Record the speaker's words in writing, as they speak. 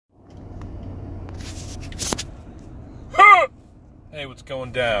Hey, what's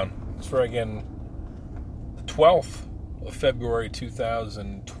going down? It's for again the 12th of February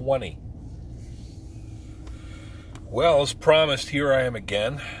 2020. Well, as promised, here I am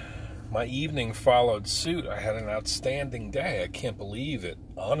again. My evening followed suit. I had an outstanding day. I can't believe it,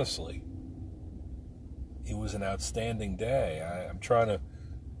 honestly. It was an outstanding day. I'm trying to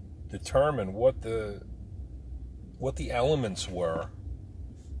determine what the elements were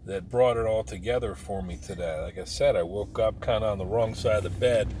that brought it all together for me today. Like I said, I woke up kind of on the wrong side of the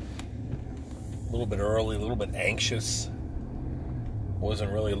bed, a little bit early, a little bit anxious.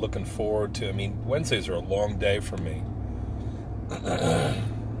 Wasn't really looking forward to, Wednesdays are a long day for me.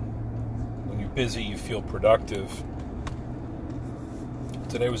 When you're busy, you feel productive.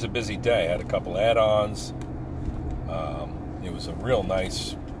 Today was a busy day. I had a couple add-ons. It was a real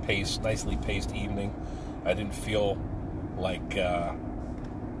nicely paced evening. I didn't feel like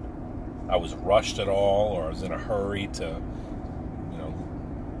I was rushed at all, or I was in a hurry to,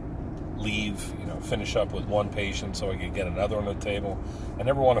 leave, finish up with one patient so I could get another on the table. I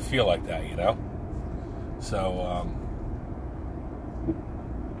never want to feel like that, So,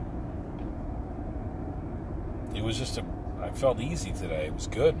 it was I felt easy today. It was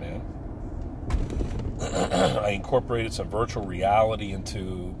good, man. I incorporated some virtual reality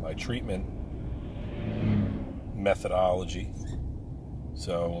into my treatment methodology.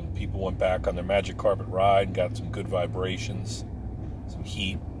 So when people went back on their magic carpet ride and got some good vibrations, some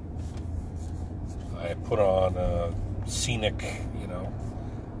heat, I put on a scenic,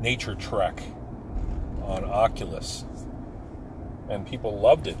 nature trek on Oculus. And people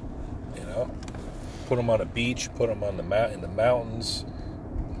loved it, Put them on a beach, put them on in the mountains.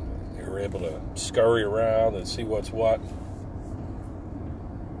 They were able to scurry around and see what's what.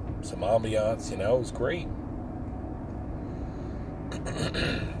 Some ambiance, it was great.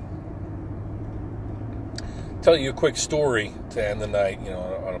 Tell you a quick story to end the night,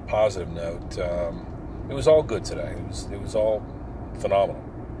 on a positive note. It was all good today. It was all phenomenal.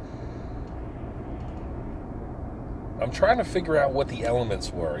 I'm trying to figure out what the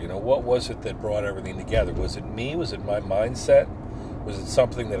elements were. What was it that brought everything together? Was it me? Was it my mindset? Was it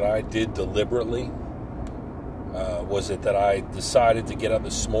something that I did deliberately? Was it that I decided to get up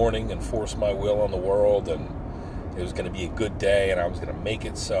this morning and force my will on the world, and it was going to be a good day, and I was going to make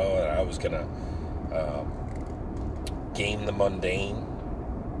it so, and I was going to game the mundane?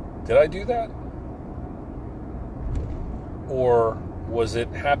 Did I do that? Or was it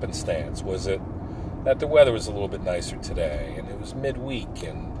happenstance? Was it that the weather was a little bit nicer today, and it was midweek,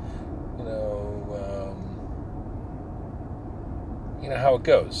 and how it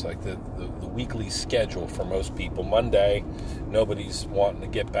goes, like the weekly schedule for most people. Monday, nobody's wanting to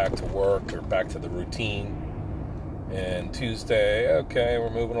get back to work or back to the routine. And Tuesday, okay,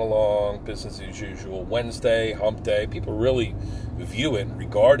 we're moving along, business as usual. Wednesday, hump day. People really view it and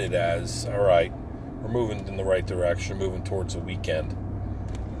regard it as, all right, we're moving in the right direction, moving towards the weekend.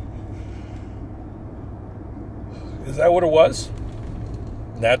 Is that what it was?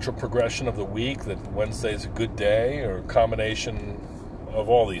 Natural progression of the week, that Wednesday is a good day, or a combination of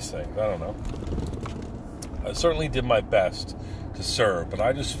all these things? I don't know. I certainly did my best to serve, but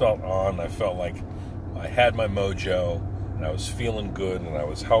I just felt on. I felt like I had my mojo, and I was feeling good, and I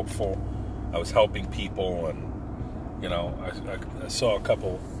was helpful. I was helping people, and, I saw a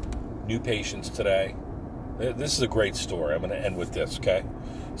couple new patients today. This is a great story. I'm going to end with this, okay?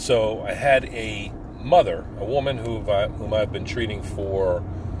 So I had a mother, a woman whom I've been treating for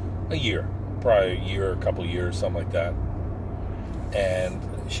a year, probably a year, a couple years, something like that. And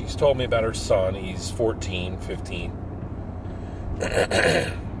she's told me about her son. He's 14, 15.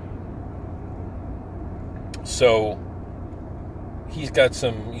 So he's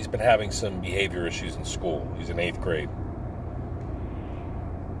been having some behavior issues in school. He's in 8th grade.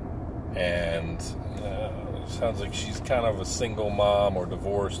 And it sounds like she's kind of a single mom or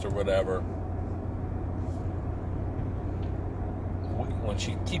divorced or whatever. When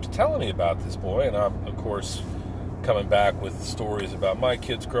she keeps telling me about this boy, and I'm, of course, coming back with stories about my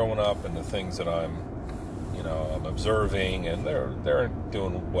kids growing up and the things that I'm observing, and they're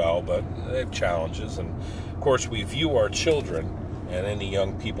doing well, but they have challenges. And of course, we view our children and any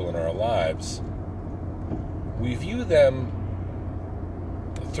young people in our lives, we view them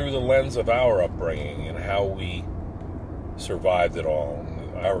through the lens of our upbringing and how we survived it all,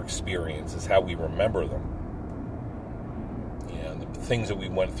 and our experiences, how we remember them. And the things that we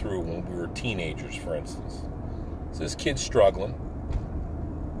went through when we were teenagers, for instance. So this kid's struggling.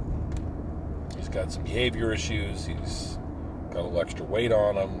 He's got some behavior issues. He's got a little extra weight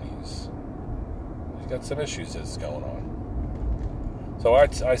on him. He's got some issues that's going on. So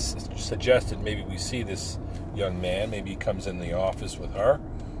I suggested maybe we see this young man. Maybe he comes in the office with her,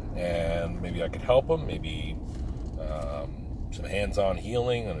 and maybe I could help him. Maybe some hands-on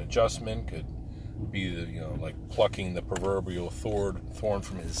healing and adjustment could be like plucking the proverbial thorn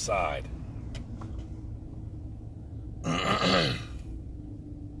from his side.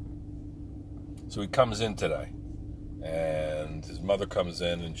 So he comes in today, and his mother comes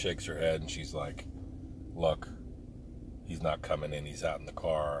in and shakes her head, and she's like, look, he's not coming in, he's out in the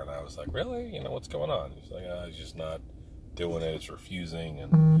car. And I was like, really? What's going on? He's like, he's just not doing it, it's refusing.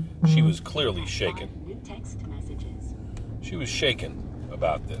 And she was clearly shaken. She was shaken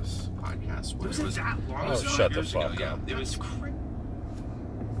about this. Shut the fuck up. It was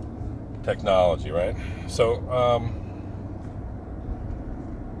technology, right? So,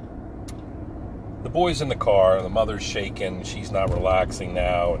 the boy's in the car, and the mother's shaken. She's not relaxing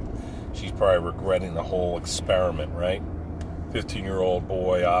now, and she's probably regretting the whole experiment, right? 15-year-old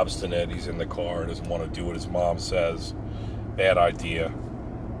boy, obstinate. He's in the car, doesn't want to do what his mom says. Bad idea.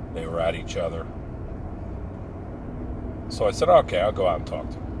 They were at each other. So I said, okay, I'll go out and talk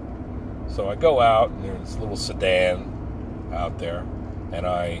to him. So I go out, and there's this little sedan out there, and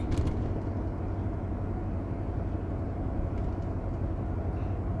I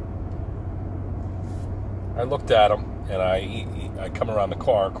looked at him, and I come around the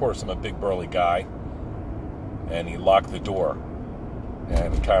car. Of course, I'm a big burly guy, and he locked the door,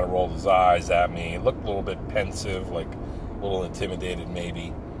 and he kind of rolled his eyes at me. He looked a little bit pensive, like a little intimidated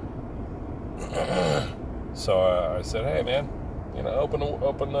maybe. So I said, hey man, open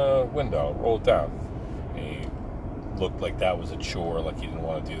the window, roll it down. And he looked like that was a chore, like he didn't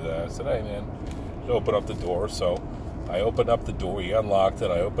want to do that. I said, hey man, open up the door. So I opened up the door, he unlocked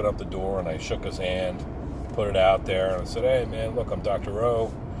it, I opened up the door, and I shook his hand, put it out there, and I said, hey man, look, I'm Dr.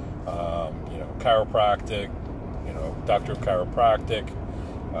 O, chiropractic, doctor of chiropractic,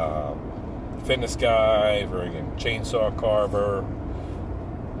 fitness guy, very chainsaw carver,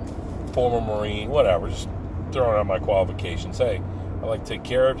 former Marine, whatever, just throwing out my qualifications. Hey, I like to take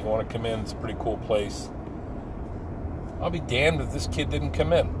care of it. If you want to come in, it's a pretty cool place. I'll be damned if this kid didn't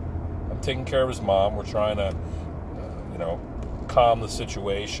come in. I'm taking care of his mom. We're trying to, calm the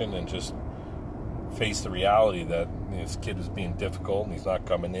situation and just face the reality that this kid is being difficult and he's not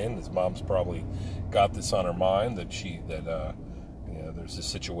coming in. His mom's probably got this on her mind that there's this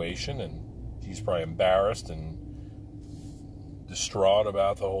situation, and she's probably embarrassed and distraught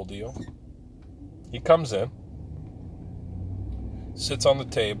about the whole deal. He comes in, sits on the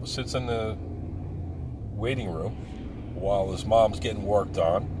table, sits in the waiting room while his mom's getting worked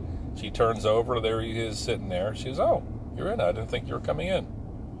on. She turns over, there he is sitting there. She goes, oh, you're in. I didn't think you were coming in.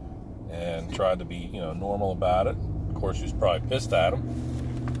 And tried to be, normal about it. Of course, she was probably pissed at him.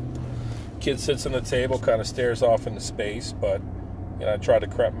 Kid sits on the table, kind of stares off into space, but, I tried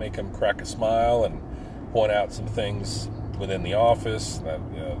to make him crack a smile and point out some things within the office, that,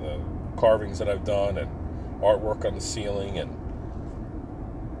 the carvings that I've done and artwork on the ceiling, and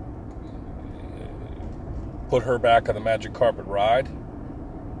put her back on the magic carpet ride.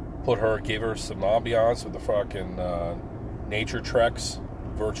 Gave her some ambiance with the fucking Nature Treks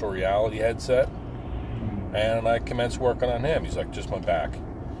virtual reality headset, and I commenced working on him. He's like, just my back.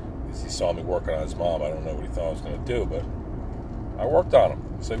 He saw me working on his mom. I don't know what he thought I was going to do, but I worked on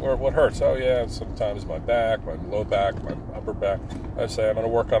him. He said, what hurts? Oh yeah, sometimes my back, my low back, my upper back. I say, I'm going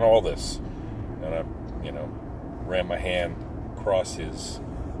to work on all this. And I, ran my hand across his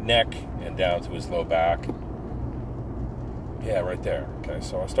neck and down to his low back. Yeah, right there. Okay,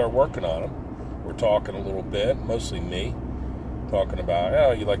 so I start working on him. We're talking a little bit, mostly me. Talking about,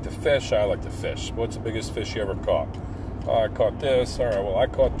 oh, you like to fish? I like to fish. What's the biggest fish you ever caught? Oh, I caught this. All right, well, I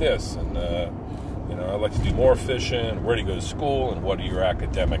caught this. And, I like to do more fishing. Where do you go to school? And what are your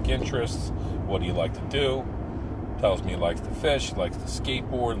academic interests? What do you like to do? Tells me he likes to fish, he likes to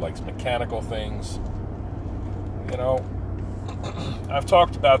skateboard, likes mechanical things. I've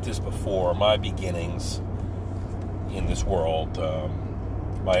talked about this before, my beginnings in this world,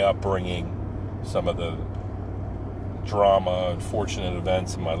 my upbringing, some of the drama, unfortunate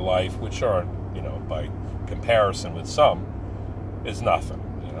events in my life, which are, by comparison with some, is nothing,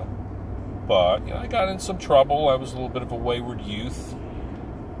 But, I got in some trouble. I was a little bit of a wayward youth.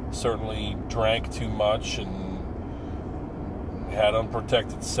 Certainly drank too much and had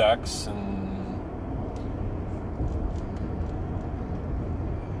unprotected sex and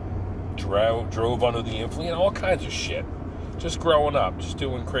drove under the influence, all kinds of shit. Just growing up, just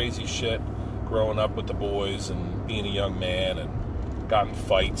doing crazy shit, growing up with the boys and being a young man, and got in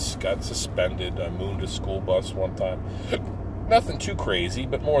fights, got suspended. I mooned a school bus one time. Nothing too crazy,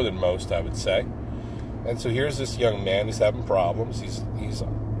 but more than most, I would say. And so here's this young man who's having problems. He's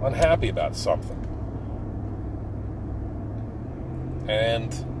unhappy about something.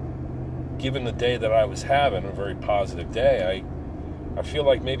 And given the day that I was having, a very positive day, I feel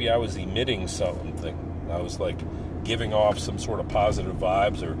like maybe I was emitting something. I was like giving off some sort of positive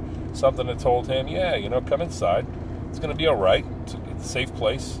vibes or something that told him, yeah, come inside. It's going to be all right. It's a safe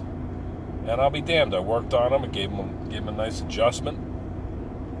place. And I'll be damned. I worked on him and gave him a nice adjustment.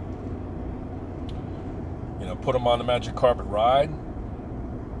 Put him on the magic carpet ride.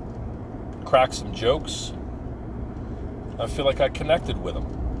 Crack some jokes. I feel like I connected with him.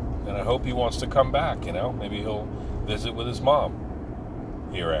 And I hope he wants to come back, Maybe he'll visit with his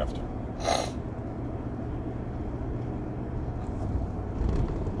mom hereafter.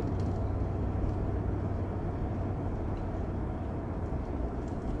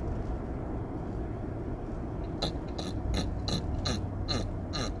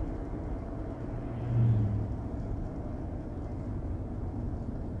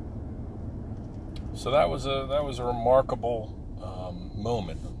 So that was a remarkable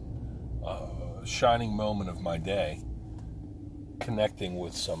moment, a shining moment of my day, connecting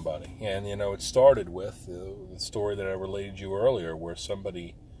with somebody. And it started with the story that I related you earlier, where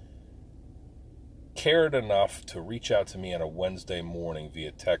somebody cared enough to reach out to me on a Wednesday morning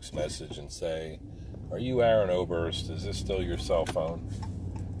via text message and say, "Are you Aaron Oberst? Is this still your cell phone?"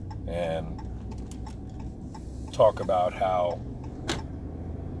 And talk about how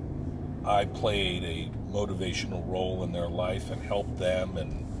I played a motivational role in their life and helped them,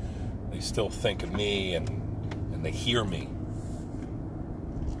 and they still think of me and they hear me.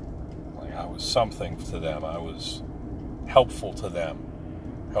 Like I was something to them. I was helpful to them.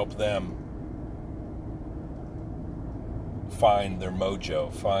 Help them find their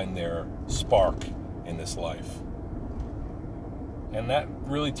mojo, find their spark in this life. And that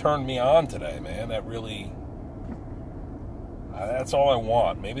really turned me on today, man. That's all I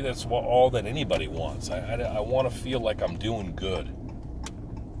want. Maybe that's all that anybody wants. I want to feel like I'm doing good.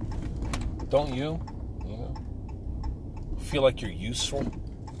 Don't you? Feel like you're useful?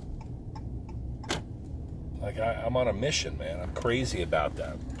 Like I'm on a mission, man. I'm crazy about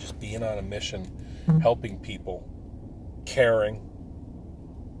that. Just being on a mission, helping people, caring.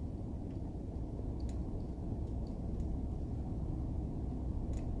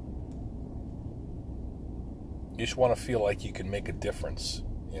 You just want to feel like you can make a difference,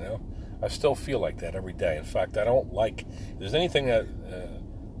 I still feel like that every day. In fact, I don't like, if there's anything that,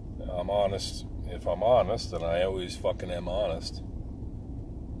 I'm honest, if I'm honest, and I always fucking am honest,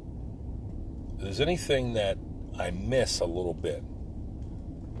 if there's anything that I miss a little bit,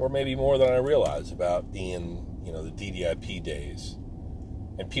 or maybe more than I realize about being, the DDIP days,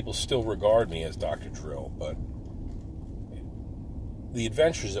 and people still regard me as Dr. Drill, but the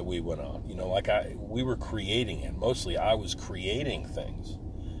adventures that we went on, we were creating it. Mostly I was creating things,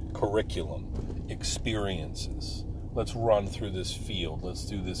 curriculum, experiences. Let's run through this field. Let's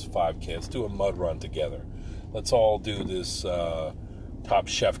do this 5K. Let's do a mud run together. Let's all do this Top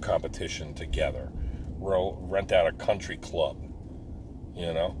Chef competition together. We'll rent out a country club,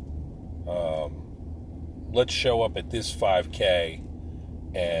 let's show up at this 5K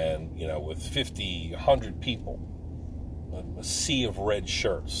and, with 50, 100 people, a sea of red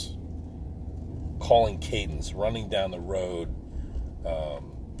shirts, calling cadence, running down the road,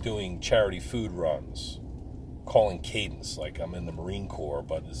 doing charity food runs, calling cadence like I'm in the Marine Corps,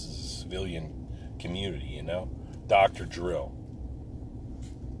 but this is a civilian community, Dr. Drill,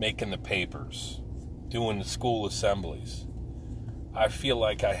 making the papers, doing the school assemblies. I feel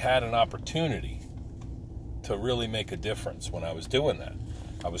like I had an opportunity to really make a difference when I was doing that.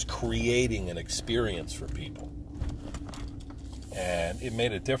 I was creating an experience for people. And it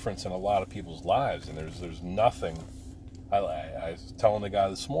made a difference in a lot of people's lives. And there's nothing. I was telling the guy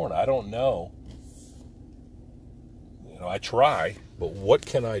this morning, I don't know. I try, but what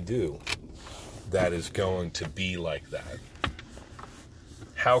can I do that is going to be like that?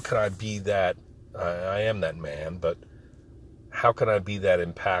 How can I be that? I am that man, but how can I be that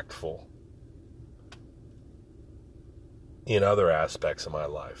impactful in other aspects of my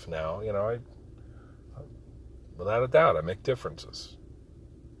life? Now, without a doubt, I make differences.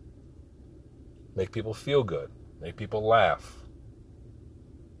 Make people feel good. Make people laugh.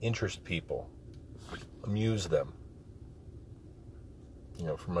 Interest people. Amuse them.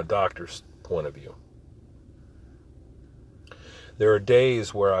 From a doctor's point of view. There are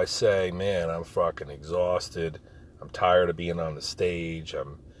days where I say, man, I'm fucking exhausted. I'm tired of being on the stage.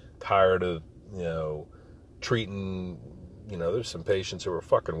 I'm tired of, treating, there's some patients who are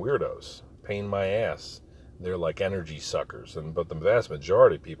fucking weirdos. Pain in my ass. They're like energy suckers. But the vast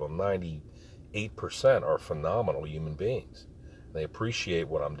majority of people, 98% 8% are phenomenal human beings. They appreciate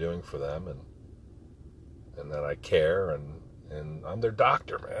what I'm doing for them, and that I care, and I'm their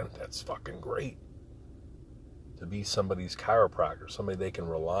doctor, man. That's fucking great. To be somebody's chiropractor, somebody they can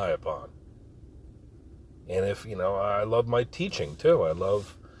rely upon. And if, I love my teaching too. I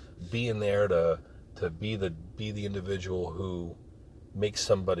love being there to be the individual who makes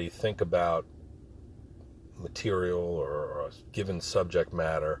somebody think about material or a given subject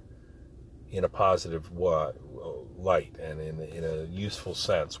matter in a positive light and in a useful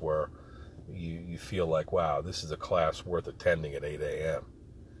sense where you feel like, wow, this is a class worth attending at 8 a.m.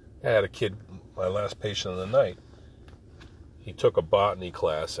 I had a kid, my last patient of the night, he took a botany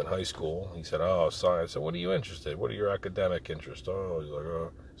class in high school. He said, oh, science. I said, what are you interested in? What are your academic interests? Oh, he's like,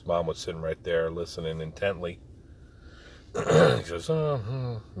 oh. His mom was sitting right there listening intently. He says,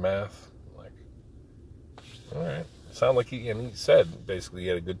 math. I'm like, all right. Sound like he said basically he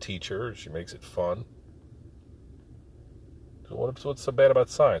had a good teacher. She makes it fun. So what's so bad about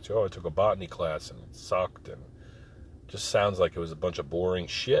science? Oh, I took a botany class and it sucked, and just sounds like it was a bunch of boring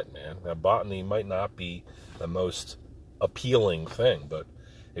shit, man. Now, botany might not be the most appealing thing, but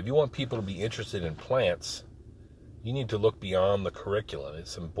if you want people to be interested in plants, you need to look beyond the curriculum.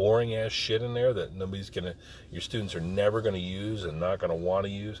 It's some boring ass shit in there that your students are never gonna use and not gonna want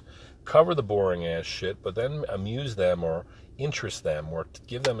to use. Cover the boring ass shit, but then amuse them or interest them or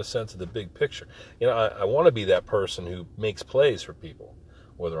give them a sense of the big picture. I want to be that person who makes plays for people,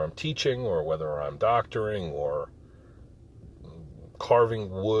 whether I'm teaching or whether I'm doctoring or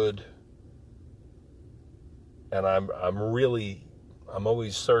carving wood. And I'm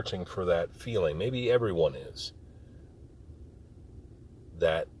always searching for that feeling. Maybe everyone is.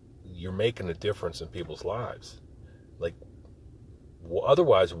 That you're making a difference in people's lives. Like,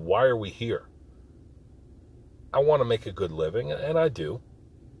 otherwise, why are we here? I want to make a good living, and I do.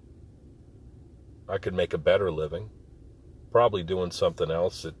 I could make a better living. Probably doing something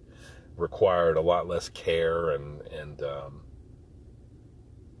else that required a lot less care and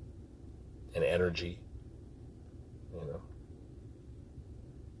energy.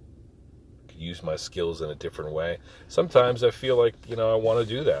 Could use my skills in a different way. Sometimes I feel like, I want to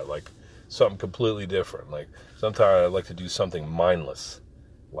do that, like something completely different. Like sometimes I like to do something mindless,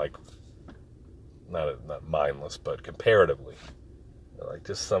 like not mindless, but comparatively, like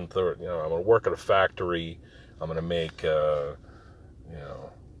just something. I'm going to work at a factory. I'm going to make,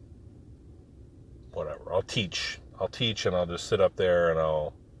 whatever. I'll teach, and I'll just sit up there and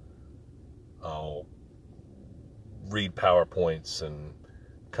I'll read PowerPoints and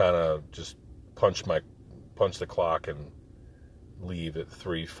kind of just punch the clock and leave at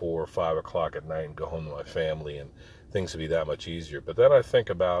 3, 4, 5 o'clock at night and go home to my family, and things would be that much easier. But then I think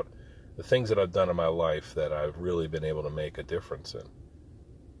about the things that I've done in my life that I've really been able to make a difference in.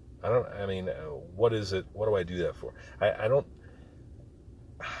 What is it? What do I do that for? I don't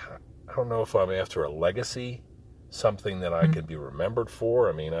know if I'm after a legacy, something that I can be remembered for.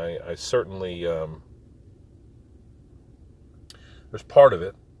 I certainly, there's part of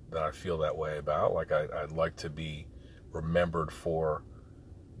it that I feel that way about. Like I'd like to be remembered for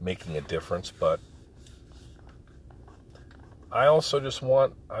making a difference, but I also just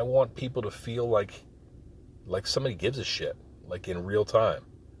want people to feel like somebody gives a shit, like in real time.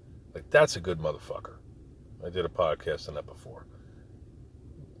 Like, that's a good motherfucker. I did a podcast on that before.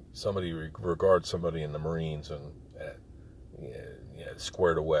 Somebody regards somebody in the Marines and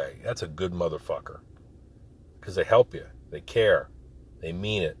squared away. That's a good motherfucker. Because they help you. They care. They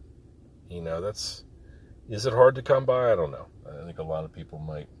mean it. Is it hard to come by? I don't know. I think a lot of people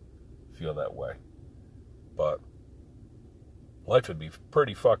might feel that way. But life would be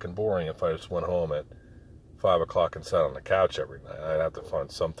pretty fucking boring if I just went home at 5 o'clock and sat on the couch every night. I'd have to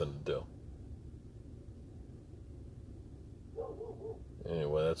find something to do.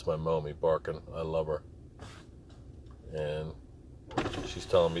 Anyway, that's my mommy barking. I love her. And she's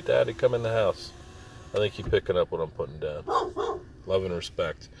telling me, Daddy, come in the house. I think you're picking up what I'm putting down. Love and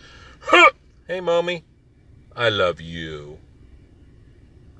respect. Hey, Mommy. I love you.